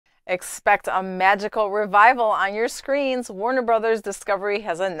Expect a magical revival on your screens. Warner Brothers Discovery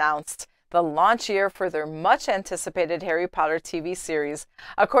has announced the launch year for their much-anticipated Harry Potter TV series.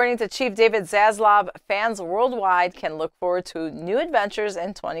 According to Chief David Zaslav, fans worldwide can look forward to new adventures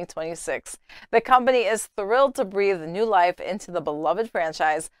in 2026. The company is thrilled to breathe new life into the beloved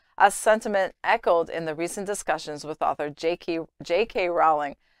franchise, a sentiment echoed in the recent discussions with author J.K.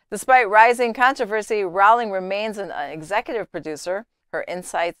 Rowling. Despite rising controversy, Rowling remains an executive producer, her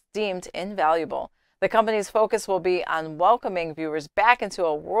insights deemed invaluable. The company's focus will be on welcoming viewers back into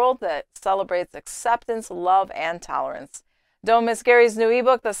a world that celebrates acceptance, love, and tolerance. Don't miss Gary's new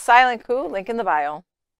ebook, The Silent Coup, link in the bio.